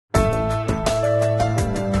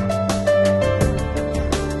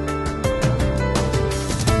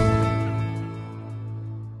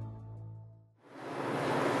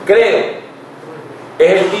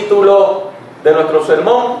es el título de nuestro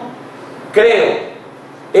sermón. Creo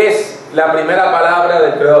es la primera palabra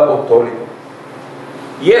del credo apostólico.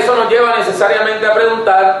 Y eso nos lleva necesariamente a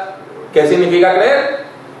preguntar qué significa creer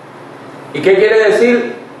y qué quiere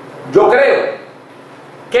decir yo creo.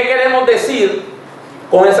 ¿Qué queremos decir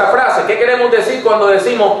con esa frase? ¿Qué queremos decir cuando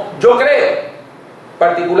decimos yo creo?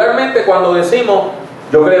 Particularmente cuando decimos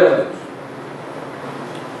yo creo en Dios.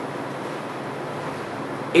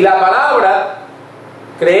 Y la palabra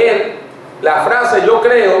creer, la frase yo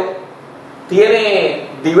creo, tiene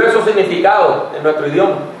diversos significados en nuestro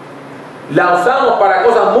idioma. La usamos para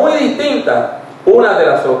cosas muy distintas unas de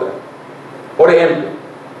las otras. Por ejemplo,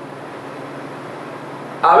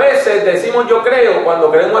 a veces decimos yo creo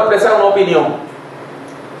cuando queremos expresar una opinión.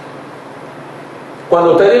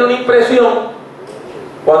 Cuando usted tiene una impresión,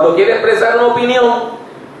 cuando quiere expresar una opinión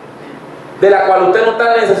de la cual usted no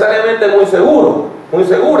está necesariamente muy seguro, muy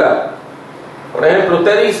segura. Por ejemplo,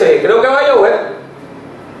 usted dice, creo que va a llover.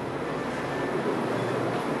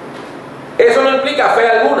 Eso no implica fe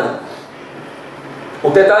alguna.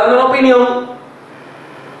 Usted está dando una opinión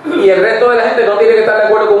y el resto de la gente no tiene que estar de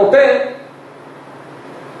acuerdo con usted.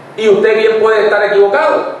 Y usted bien puede estar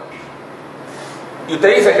equivocado. Y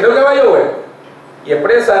usted dice, creo que va a llover. Y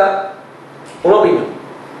expresa una opinión.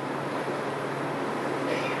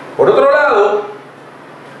 Por otro lado,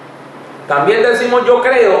 también decimos yo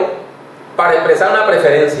creo para expresar una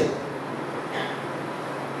preferencia.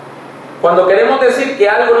 Cuando queremos decir que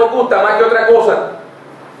algo nos gusta más que otra cosa,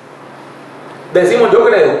 decimos yo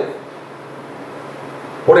creo.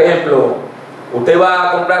 Por ejemplo, usted va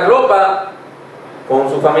a comprar ropa con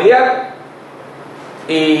su familiar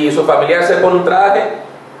y su familiar se pone un traje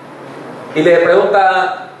y le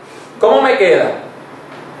pregunta, ¿cómo me queda?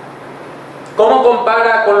 ¿Cómo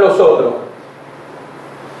compara con los otros?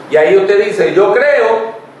 Y ahí usted dice, yo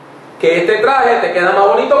creo que este traje te queda más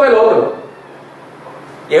bonito que el otro.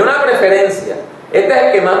 Y es una preferencia. Este es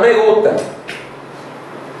el que más me gusta.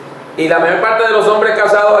 Y la mayor parte de los hombres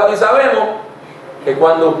casados aquí sabemos que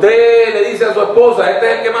cuando usted le dice a su esposa, este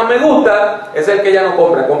es el que más me gusta, es el que ella no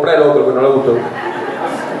compra, compra el otro que no le gustó.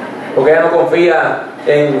 Porque ella no confía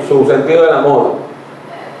en su sentido del amor.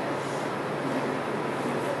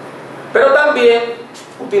 Pero también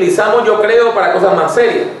utilizamos yo creo para cosas más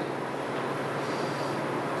serias.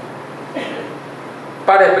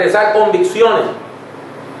 Para expresar convicciones,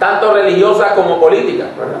 tanto religiosas como políticas,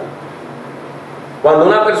 ¿verdad? Cuando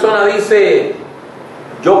una persona dice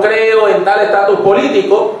yo creo en tal estatus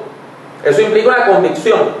político, eso implica una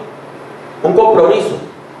convicción, un compromiso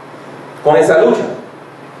con esa lucha.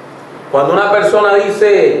 Cuando una persona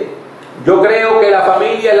dice yo creo que la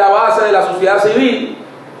familia es la base de la sociedad civil,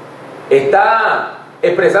 está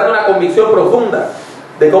expresando una convicción profunda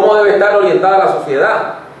de cómo debe estar orientada la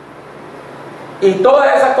sociedad. Y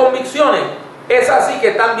todas esas convicciones, esas sí que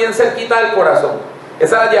están bien cerquita del corazón,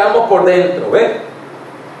 esas las llevamos por dentro, ¿ves?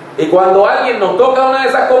 Y cuando alguien nos toca una de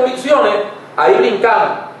esas convicciones, ahí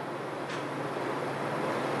brincamos.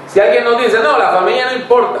 Si alguien nos dice, no, la familia no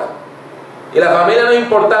importa, y la familia no es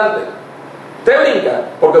importante, usted brinca,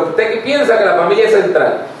 porque usted piensa que la familia es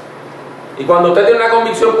central. Y cuando usted tiene una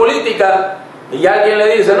convicción política, y alguien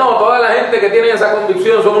le dice, no, toda la gente que tiene esa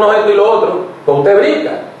convicción son unos esto y lo otro, pues usted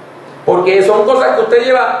brinca. Porque son cosas que usted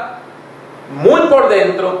lleva muy por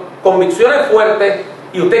dentro, convicciones fuertes,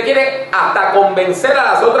 y usted quiere hasta convencer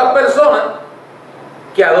a las otras personas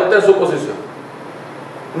que adopten su posición.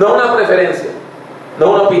 No es una preferencia, no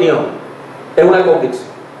es una opinión, es una convicción.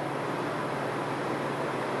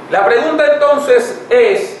 La pregunta entonces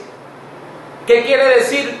es, ¿qué quiere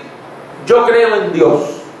decir yo creo en Dios?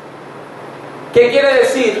 ¿Qué quiere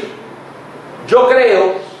decir yo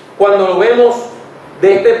creo cuando lo vemos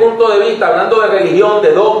de este punto de vista, hablando de religión,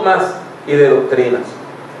 de dogmas y de doctrinas?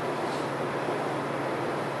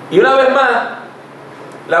 Y una vez más,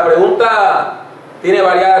 la pregunta tiene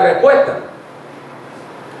variadas respuestas.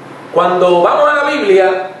 Cuando vamos a la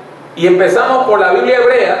Biblia y empezamos por la Biblia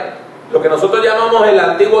hebrea, lo que nosotros llamamos el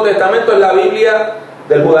Antiguo Testamento es la Biblia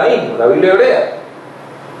del judaísmo, la Biblia hebrea.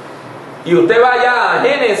 Y usted vaya a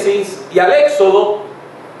Génesis y al Éxodo,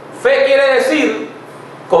 fe quiere decir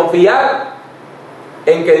confiar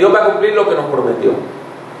en que Dios va a cumplir lo que nos prometió.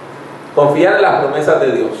 Confiar en las promesas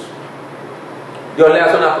de Dios. Dios le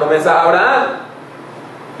hace unas promesas a Abraham,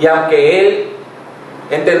 y aunque él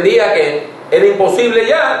entendía que era imposible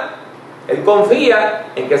ya, él confía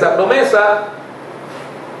en que esa promesa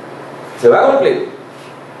se va a cumplir.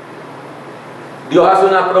 Dios hace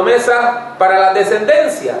una promesa para la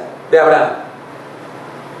descendencia de Abraham.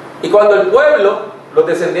 Y cuando el pueblo, los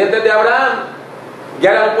descendientes de Abraham,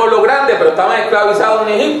 ya era un pueblo grande, pero estaban esclavizados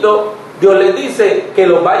en Egipto, Dios les dice que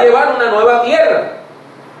los va a llevar a una nueva tierra,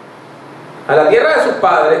 a la tierra de sus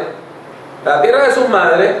padres, a la tierra de sus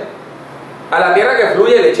madres, a la tierra que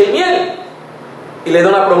fluye leche y miel, y les da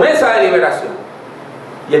una promesa de liberación,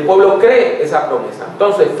 y el pueblo cree esa promesa.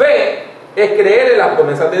 Entonces fe es creer en las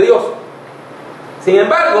promesas de Dios. Sin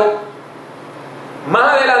embargo,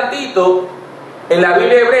 más adelantito en la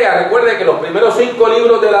Biblia hebrea, recuerde que los primeros 5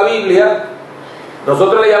 libros de la Biblia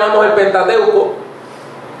nosotros le llamamos el Pentateuco: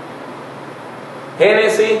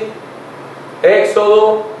 Génesis,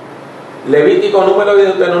 Éxodo, Levítico, Número y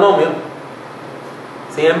Deuteronomio.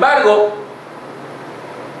 Sin embargo,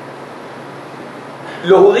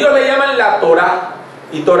 los judíos le llaman la Torá,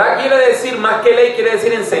 y Torá quiere decir, más que ley, quiere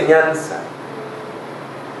decir enseñanza.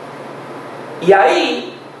 Y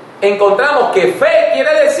ahí encontramos que fe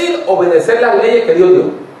quiere decir obedecer las leyes que Dios dio.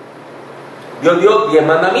 Dios dio 10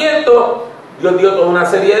 mandamientos, Dios dio toda una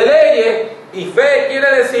serie de leyes, y fe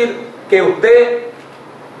quiere decir que usted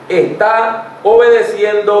está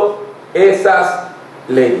obedeciendo esas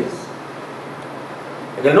leyes.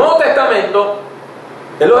 En el Nuevo Testamento,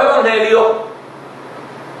 en los Evangelios,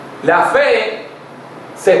 la fe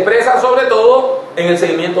se expresa sobre todo en el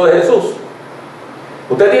seguimiento de Jesús.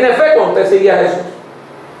 Usted tiene fe cuando usted sigue a Jesús.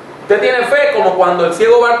 Usted tiene fe como cuando el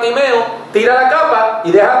ciego Bartimeo tira la capa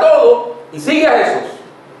y deja todo y sigue a Jesús.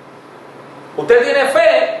 Usted tiene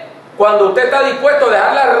fe cuando usted está dispuesto a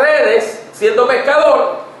dejar las redes siendo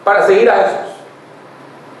pescador para seguir a Jesús.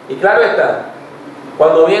 Y claro está,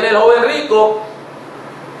 cuando viene el joven rico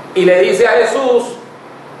y le dice a Jesús: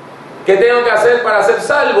 ¿qué tengo que hacer para ser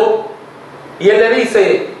salvo? Y él le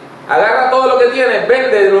dice: agarra todo lo que tienes,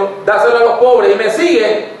 véndelo, dáselo a los pobres y me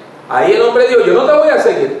sigue. Ahí el hombre dijo: yo no te voy a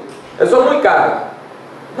seguir, eso es muy caro.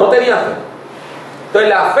 No tenía fe. Entonces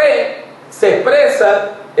la fe se expresa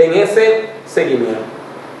en ese seguimiento.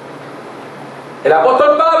 El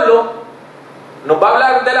apóstol Pablo nos va a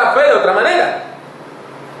hablar de la fe de otra manera,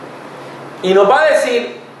 y nos va a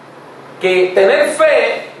decir que tener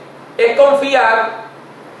fe es confiar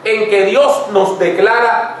en que Dios nos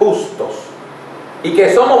declara justos y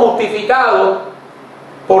que somos justificados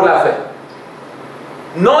por la fe.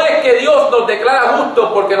 No es que Dios nos declara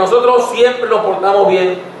justos porque nosotros siempre nos portamos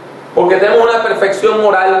bien, porque tenemos una perfección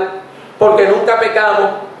moral, porque nunca pecamos,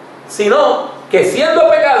 sino que siendo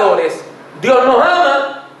pecadores, Dios nos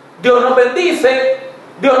ama, Dios nos bendice,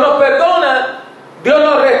 Dios nos perdona, Dios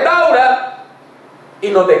nos restaura y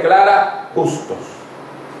nos declara justos.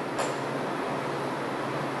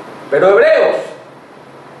 Pero Hebreos,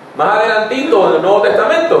 más adelantito en el Nuevo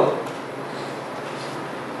Testamento,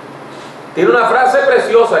 tiene una frase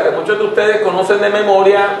preciosa que muchos de ustedes conocen de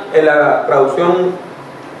memoria en la traducción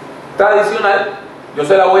tradicional. Yo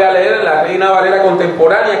se la voy a leer en la Reina Valera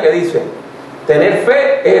contemporánea, que dice: tener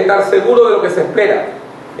fe es estar seguro de lo que se espera,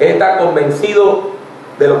 es estar convencido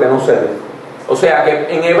de lo que no se ve. O sea que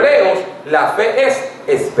en Hebreos la fe es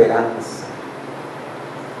esperanza.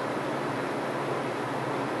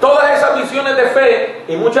 Todas esas visiones de fe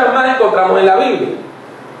y muchas más encontramos en la Biblia.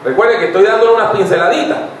 Recuerden que estoy dándole unas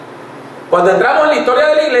pinceladitas. Cuando entramos en la historia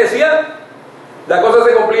de la iglesia, la cosa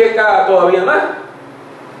se complica todavía más.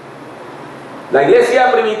 La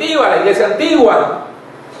iglesia primitiva, la iglesia antigua,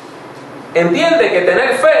 entiende que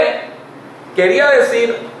tener fe quería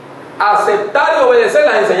decir aceptar y obedecer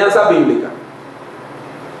las enseñanzas bíblicas,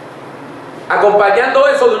 acompañando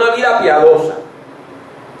eso de una vida piadosa,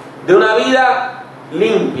 de una vida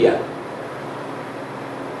limpia.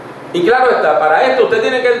 Y claro está, para esto usted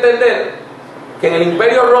tiene que entender que en el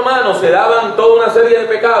Imperio Romano se daban toda una serie de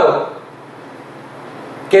pecados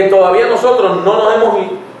que todavía nosotros no nos hemos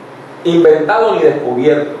inventado ni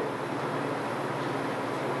descubierto.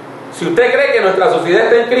 Si usted cree que nuestra sociedad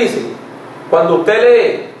está en crisis, cuando usted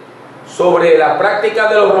lee sobre las prácticas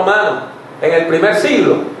de los romanos en el primer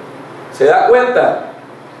siglo, se da cuenta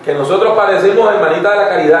que nosotros padecimos hermanita de la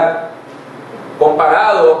caridad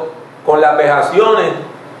comparado con las vejaciones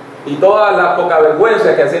y todas las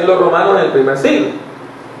pocavergüenzas que hacían los romanos en el primer siglo.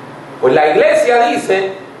 Pues la iglesia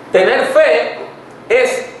dice: tener fe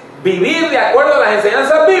es vivir de acuerdo a las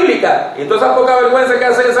enseñanzas bíblicas, y todas esas pocavergüenzas que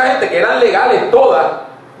hacen esa gente, que eran legales todas,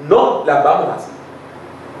 no las vamos a hacer.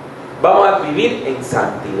 Vamos a vivir en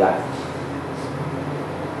santidad.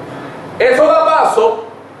 Eso da paso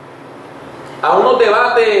a unos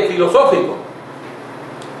debates filosóficos.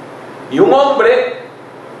 Y un hombre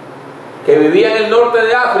que vivía en el norte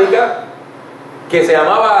de África, que se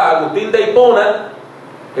llamaba Agustín de Hipona,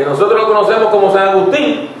 que nosotros lo conocemos como San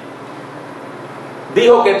Agustín,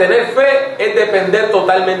 dijo que tener fe es depender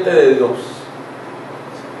totalmente de Dios.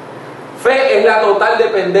 Fe es la total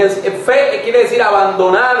dependencia. Fe quiere decir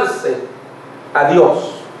abandonarse a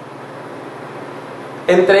Dios.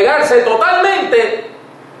 entregarse totalmente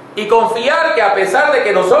y confiar que a pesar de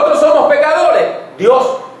que nosotros somos pecadores,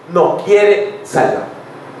 Dios nos quiere salvar.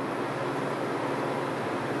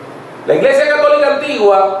 La Iglesia Católica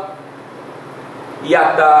antigua y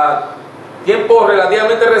hasta tiempos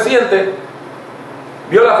relativamente recientes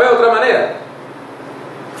vio la fe de otra manera.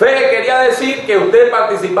 Fe quería decir que usted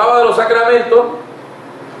participaba de los sacramentos,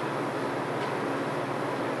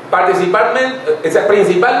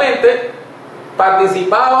 principalmente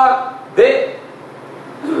participaba de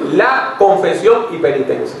la confesión y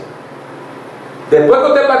penitencia. Después que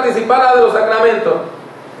usted participara de los sacramentos,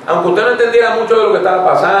 aunque usted no entendiera mucho de lo que estaba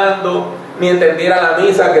pasando, ni entendiera la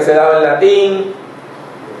misa que se daba en latín,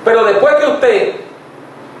 pero después que usted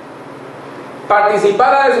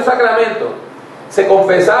participara de esos sacramentos, se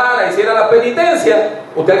confesara, hiciera la penitencia,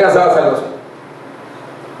 usted alcanzaba salvación.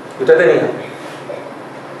 Usted tenía.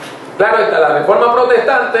 Claro está, la Reforma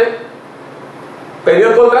Protestante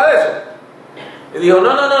peleó en contra de eso. Y dijo,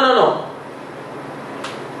 no.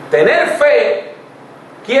 Tener fe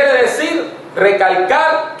quiere decir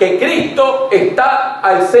recalcar que Cristo está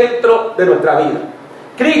al centro de nuestra vida.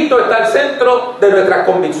 Cristo está al centro de nuestras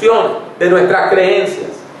convicciones, de nuestras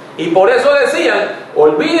creencias. Y por eso decían,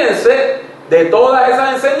 olvídense de todas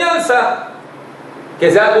esas enseñanzas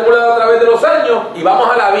que se han acumulado a través de los años y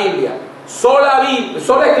vamos a la Biblia. Sola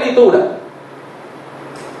Escritura,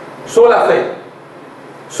 sola fe,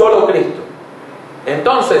 solo Cristo.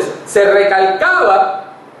 Entonces se recalcaba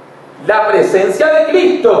la presencia de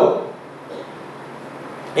Cristo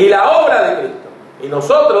y la obra de Cristo. Y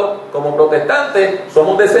nosotros, como protestantes,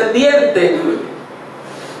 somos descendientes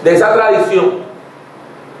de esa tradición,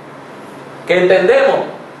 que entendemos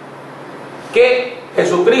que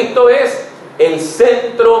Jesucristo es el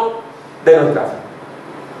centro de nuestra fe.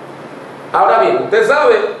 Ahora bien, usted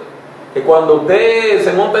sabe que cuando usted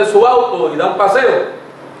se monta en su auto y da un paseo,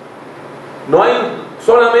 no hay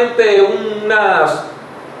solamente unas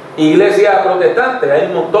iglesias protestantes, hay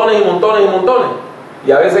montones y montones y montones.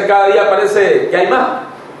 Y a veces cada día parece que hay más.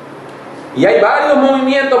 Y hay varios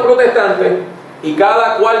movimientos protestantes y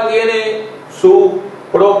cada cual tiene su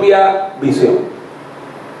propia visión.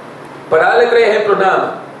 Para darle 3 ejemplos nada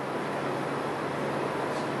más.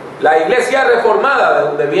 La iglesia reformada, de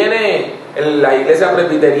donde viene la iglesia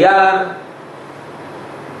presbiteriana,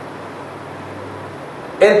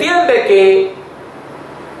 entiende que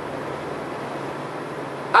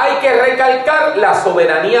hay que recalcar la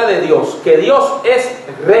soberanía de Dios, que Dios es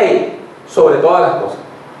rey sobre todas las cosas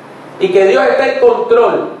y que Dios está en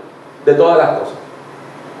control de todas las cosas,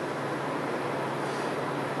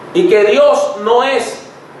 y que Dios no es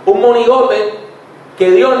un monigote,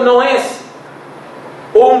 que Dios no es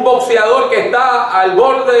un boxeador que está al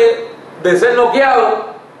borde de ser noqueado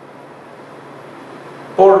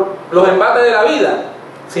por los embates de la vida,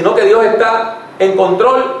 sino que Dios está en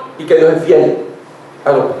control y que Dios es fiel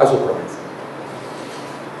a sus promesas.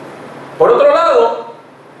 Por otro lado,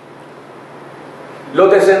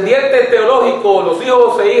 los descendientes teológicos, los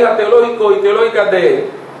hijos e hijas teológicos y teológicas de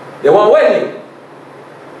Juan Wesley,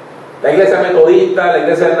 la iglesia metodista, la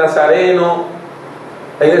iglesia del Nazareno,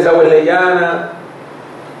 la iglesia wesleyana,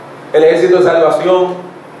 el ejército de salvación,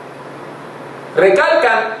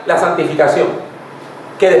 recalcan la santificación,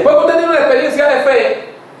 que después que usted tiene una experiencia de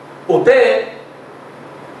fe, usted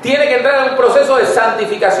tiene que entrar en un proceso de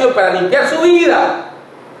santificación para limpiar su vida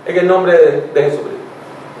en el nombre de Jesucristo.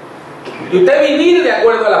 Y usted vivir de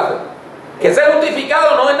acuerdo a la fe. Que ser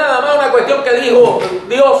justificado no es nada más una cuestión que dijo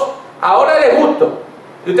Dios, ahora eres justo.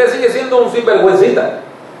 Y usted sigue siendo un sinvergüencita.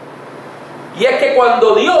 Y es que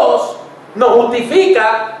cuando Dios nos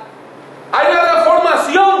justifica, hay una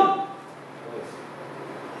transformación.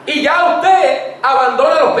 Y ya usted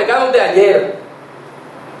abandona los pecados de ayer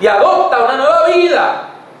y adopta una nueva vida.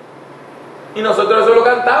 Y nosotros eso lo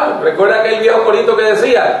cantamos. Recuerda aquel viejo corito que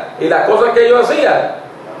decía, y las cosas que yo hacía,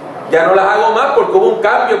 ya no las hago más porque hubo un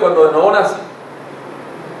cambio cuando de nuevo nací.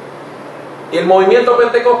 Y el movimiento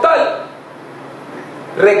pentecostal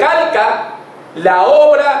recalca la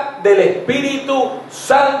obra del Espíritu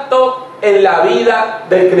Santo en la vida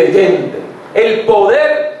del creyente, el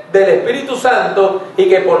poder del Espíritu Santo, y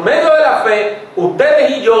que por medio de la fe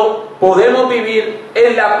ustedes y yo podemos vivir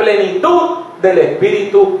en la plenitud del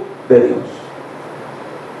Espíritu de Dios.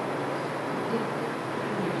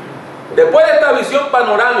 Después de esta visión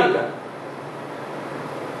panorámica,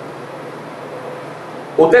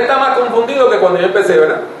 usted está más confundido que cuando yo empecé,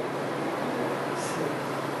 ¿verdad?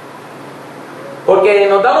 Porque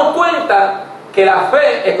nos damos cuenta que la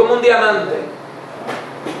fe es como un diamante,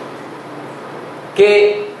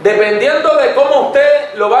 que dependiendo de cómo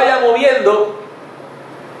usted lo vaya moviendo,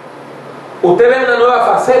 usted ve una nueva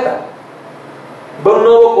faceta, ve un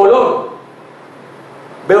nuevo color,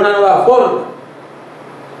 ve una nueva forma.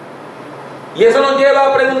 Y eso nos lleva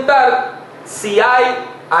a preguntar si hay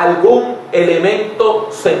algún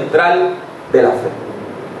elemento central de la fe.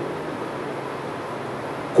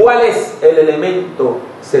 ¿Cuál es el elemento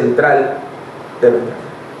central de nuestra fe?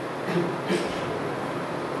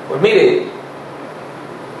 Pues mire,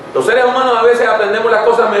 los seres humanos a veces aprendemos las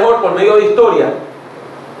cosas mejor por medio de historia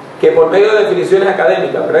que por medio de definiciones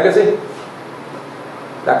académicas, ¿verdad que sí?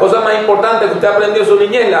 Las cosas más importantes que usted aprendió en su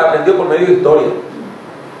niñez las aprendió por medio de historia.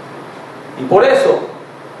 Y por eso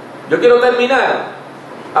yo quiero terminar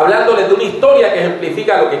hablándoles de una historia que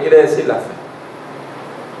ejemplifica lo que quiere decir la fe.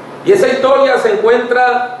 Y esa historia se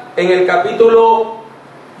encuentra en el capítulo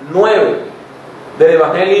 9 del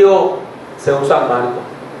Evangelio según San Marcos.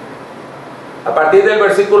 A partir del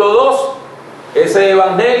versículo 2,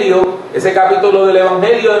 ese capítulo del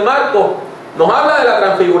Evangelio de Marcos nos habla de la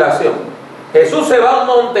transfiguración. Jesús se va a un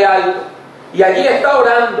monte alto y allí está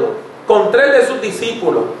orando con 3 de sus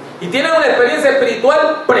discípulos y tiene una experiencia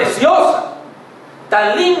espiritual preciosa,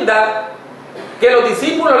 tan linda, que los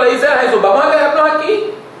discípulos le dicen a Jesús: vamos a quedarnos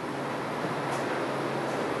aquí.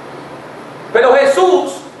 Pero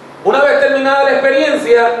Jesús, una vez terminada la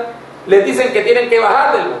experiencia, les dicen que tienen que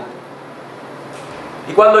bajar del monte.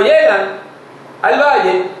 Y cuando llegan al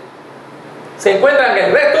valle, se encuentran que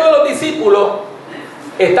el resto de los discípulos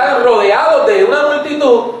están rodeados de una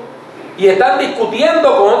multitud y están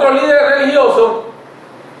discutiendo con otros líderes religiosos.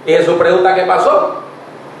 Y Jesús pregunta qué pasó.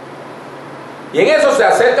 Y en eso se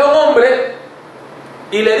acerca un hombre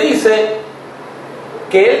y le dice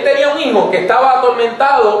que él tenía un hijo que estaba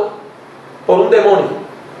atormentado por un demonio.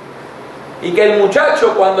 Y que el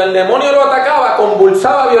muchacho, cuando el demonio lo atacaba,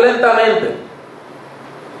 convulsaba violentamente.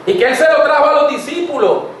 Y que él se lo trajo a los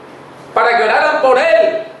discípulos para que oraran por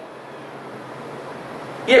él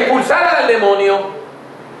y expulsaran al demonio.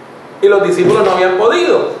 Y los discípulos no habían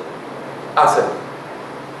podido hacerlo.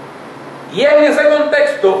 Y es en ese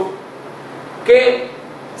contexto que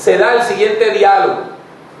se da el siguiente diálogo.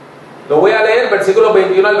 Lo voy a leer, versículos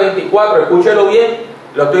 21 al 24. Escúchelo bien.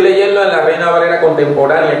 Lo estoy leyendo en la Reina Valera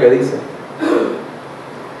contemporánea, que dice: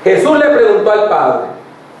 Jesús le preguntó al Padre: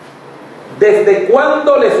 ¿desde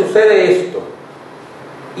cuándo le sucede esto?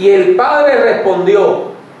 Y el Padre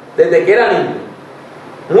respondió: desde que era niño.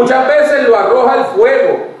 Muchas veces lo arroja al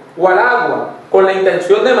fuego o al agua con la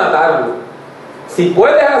intención de matarlo. Si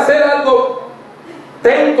puedes hacer algo,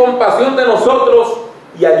 ten compasión de nosotros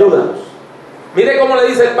y ayúdanos. Mire cómo le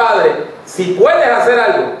dice el Padre: si puedes hacer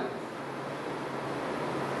algo,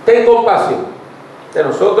 ten compasión de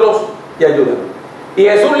nosotros y ayúdanos. Y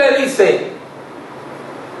Jesús le dice,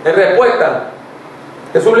 en respuesta,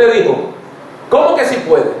 Jesús le dijo: ¿cómo que si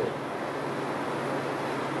puede?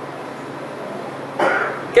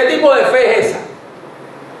 ¿Qué tipo de fe es esa?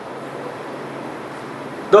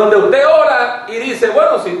 Donde usted ora y dice: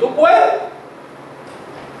 bueno, si tú puedes.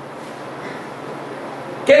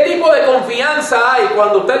 ¿Qué tipo de confianza hay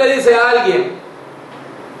cuando usted le dice a alguien: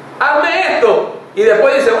 hazme esto? Y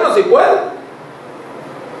después dice: bueno, si puedo.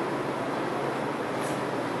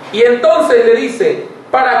 Y entonces le dice: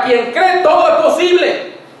 para quien cree todo es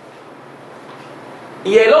posible.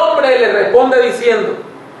 Y el hombre le responde diciendo,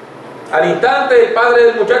 al instante el padre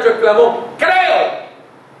del muchacho exclamó: creo,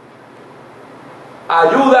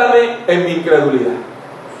 ayúdame en mi incredulidad.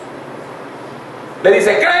 Le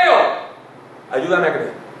dice: creo, ayúdame a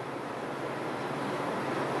creer.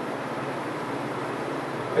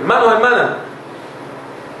 Hermanos, hermanas,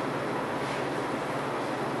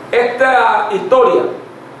 esta historia,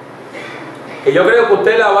 que yo creo que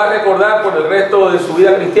usted la va a recordar por el resto de su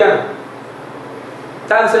vida cristiana,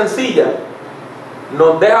 tan sencilla,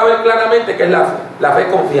 nos deja ver claramente que es la fe. La fe es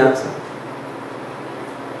confianza.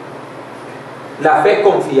 La fe es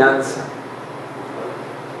confianza.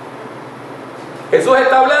 Jesús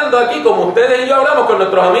está hablando aquí como ustedes y yo hablamos con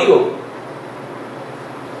nuestros amigos.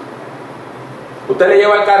 Usted le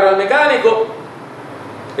lleva el carro al mecánico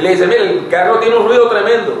y le dice: mire, el carro tiene un ruido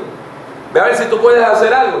tremendo, ve a ver si tú puedes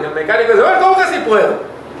hacer algo. Y el mecánico dice: bueno, ¿cómo que sí puedo?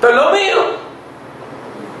 Esto es lo mío.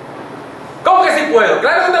 ¿Cómo que sí puedo?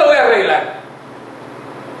 Claro que te lo voy a arreglar.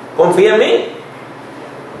 ¿Confía en mí?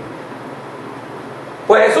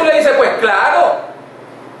 Pues Jesús le dice: pues claro.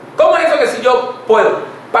 ¿Cómo es eso que si yo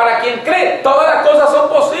puedo? Para quien cree, todas las cosas son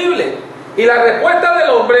posibles. Y la respuesta del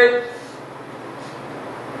hombre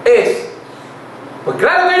es: pues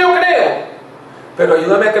claro que yo creo, pero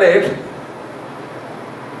ayúdame a creer.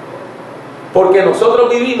 Porque nosotros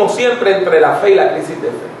vivimos siempre entre la fe y la crisis de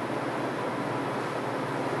fe.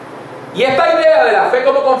 Y esta idea de la fe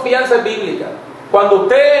como confianza es bíblica. Cuando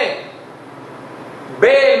usted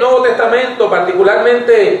ve el Nuevo Testamento,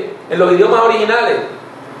 particularmente en los idiomas originales,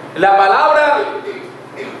 la palabra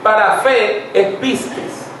para fe es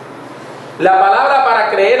pistis. La palabra para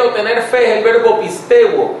creer o tener fe es el verbo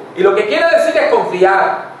pisteuo. Y lo que quiere decir es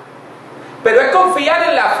confiar. Pero es confiar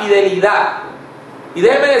en la fidelidad. Y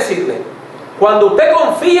déjeme decirle, cuando usted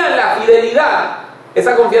confía en la fidelidad,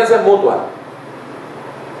 esa confianza es mutua.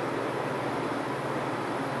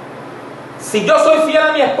 Si yo soy fiel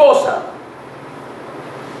a mi esposa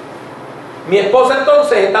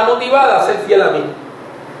entonces está motivada a ser fiel a mí.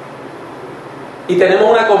 Y tenemos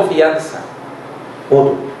una confianza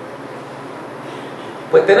mutua.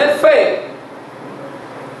 Pues tener fe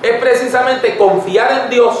es precisamente confiar en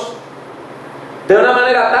Dios de una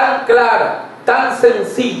manera tan clara, tan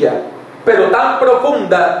sencilla, pero tan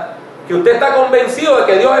profunda, que usted está convencido de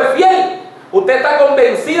que Dios es fiel. Usted está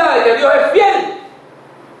convencida de que Dios es fiel.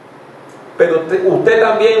 Pero usted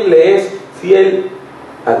también le es fiel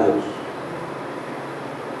a Dios.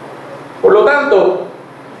 Por lo tanto,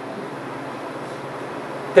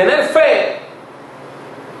 tener fe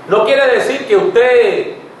no quiere decir que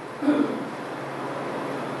usted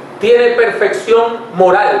tiene perfección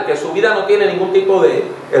moral, que su vida no tiene ningún tipo de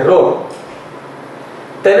error.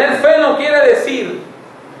 Tener fe no quiere decir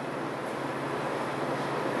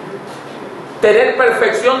tener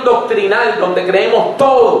perfección doctrinal, donde creemos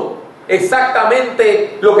todo,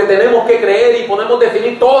 exactamente lo que tenemos que creer y podemos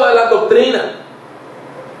definir todas las doctrinas.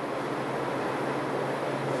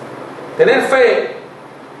 Tener fe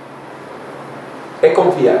es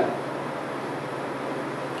confiar.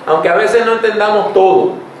 Aunque a veces no entendamos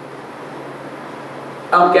todo,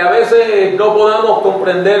 aunque a veces no podamos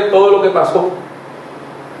comprender todo lo que pasó.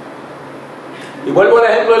 Y vuelvo al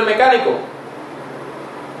ejemplo del mecánico.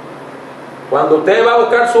 Cuando usted va a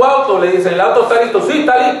buscar su auto, le dicen, ¿el auto está listo? Sí,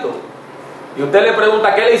 está listo. Y usted le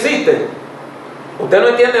pregunta, ¿qué le hiciste? Usted no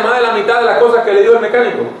entiende más de la mitad de las cosas que le dio el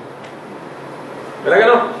mecánico. ¿Verdad que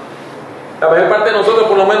no? La mayor parte de nosotros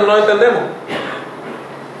por lo menos no entendemos,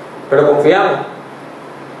 pero confiamos.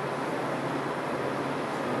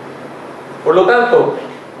 Por lo tanto,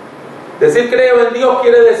 decir creo en Dios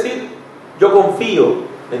quiere decir yo confío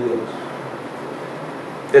en Dios.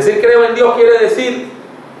 Decir creo en Dios quiere decir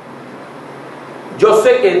yo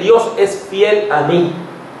sé que Dios es fiel a mí.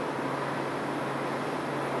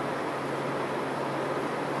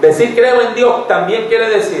 Decir creo en Dios también quiere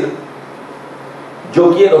decir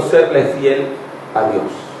yo quiero serle fiel a Dios.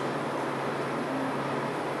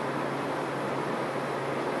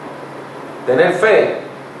 Tener fe,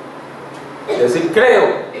 decir creo,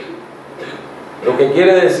 lo que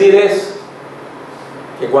quiere decir es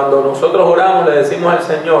que cuando nosotros oramos le decimos al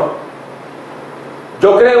Señor,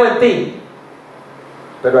 yo creo en ti,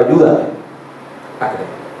 pero ayúdame a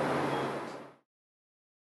creer.